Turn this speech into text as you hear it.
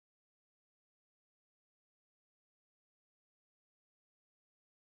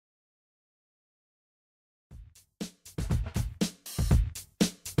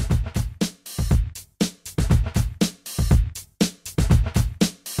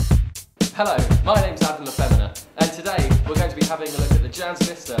Hello, my name's Adam La Femina, and today we're going to be having a look at the Jands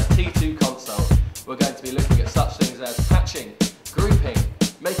Vista T2 console. We're going to be looking at such things as patching, grouping,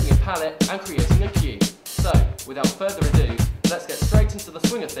 making a palette and creating a queue. So, without further ado, let's get straight into the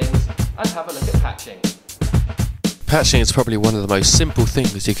swing of things and have a look at patching. Patching is probably one of the most simple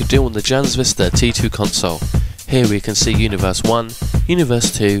things you could do on the Jands Vista T2 console. Here we can see Universe 1,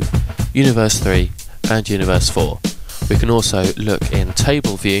 Universe 2, Universe 3 and Universe 4. We can also look in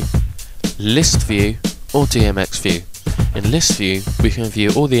Table View, List View or DMX View. In List View we can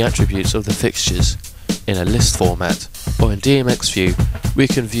view all the attributes of the fixtures in a list format, or in DMX View we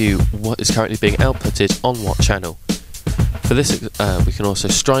can view what is currently being outputted on what channel. For this we can also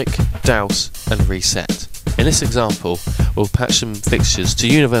strike, douse and reset. In this example we'll patch some fixtures to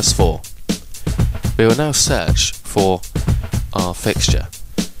Universe 4. We will now search for our fixture.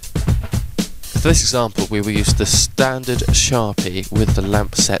 For this example we will use the standard Sharpie with the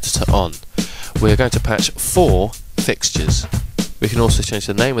lamp set to on. We are going to patch 4 fixtures. We can also change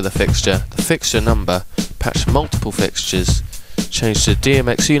the name of the fixture number, patch multiple fixtures, change the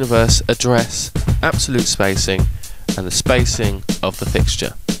DMX universe, address, absolute spacing and the spacing of the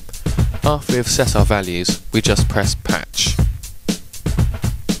fixture. After we have set our values, we just press patch.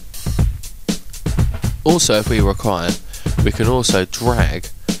 Also, if we require, we can also drag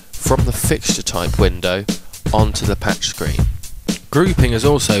from the fixture type window onto the patch screen. Grouping is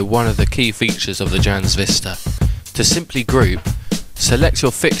also one of the key features of the Jands Vista. To simply group, select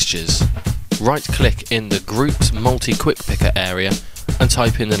your fixtures, right click in the Groups Multi-Quick Picker area and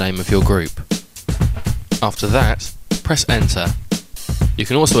type in the name of your group. After that, press enter. You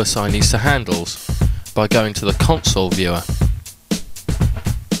can also assign these to handles by going to the console viewer.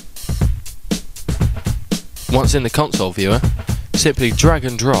 Once in the console viewer, simply drag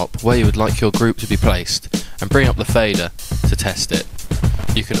and drop where you would like your group to be placed and bring up the fader to test it.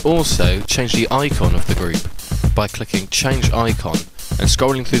 You can also change the icon of the group by clicking change icon and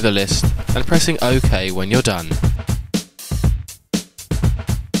scrolling through the list and pressing OK when you're done.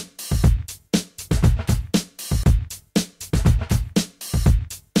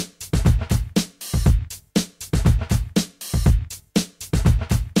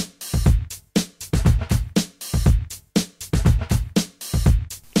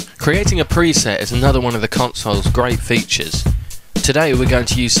 Creating a preset is another one of the console's great features. Today we're going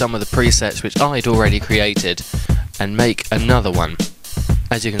to use some of the presets which I'd already created and make another one.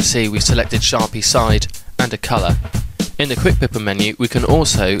 As you can see, we selected Sharpie side and a colour. In the Quick Picker menu we can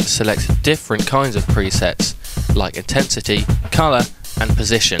also select different kinds of presets like intensity, colour and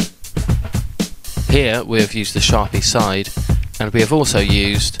position. Here we have used the Sharpie side and we have also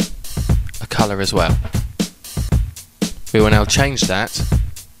used a colour as well. We will now change that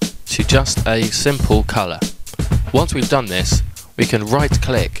to just a simple colour. Once we've done this, we can right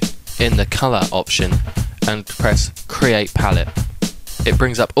click in the colour option and press create palette. It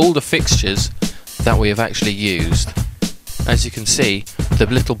brings up all the fixtures that we have actually used. As you can see, the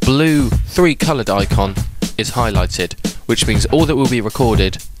little blue 3 coloured icon is highlighted, which means all that will be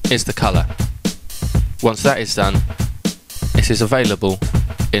recorded is the colour. Once that is done, it is available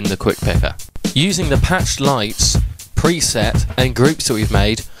in the Quick Picker. Using the patched lights, preset and groups that we've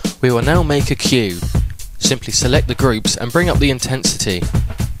made, we will now make a queue. Simply select the groups and bring up the intensity.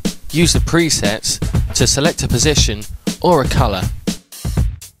 Use the presets to select a position or a colour.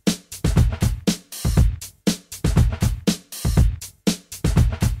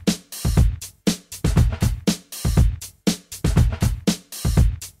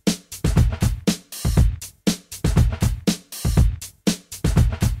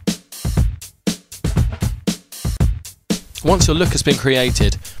 Once your look has been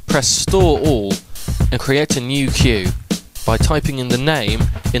created, press Store All and create a new queue by typing in the name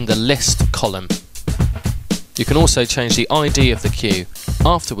in the List column. You can also change the ID of the queue.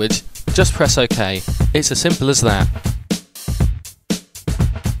 Afterwards, just press OK. It's as simple as that.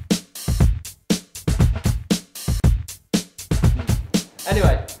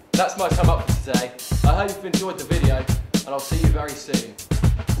 Anyway, that's my time up for today. I hope you've enjoyed the video and I'll see you very soon.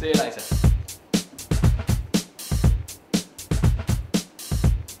 See you later.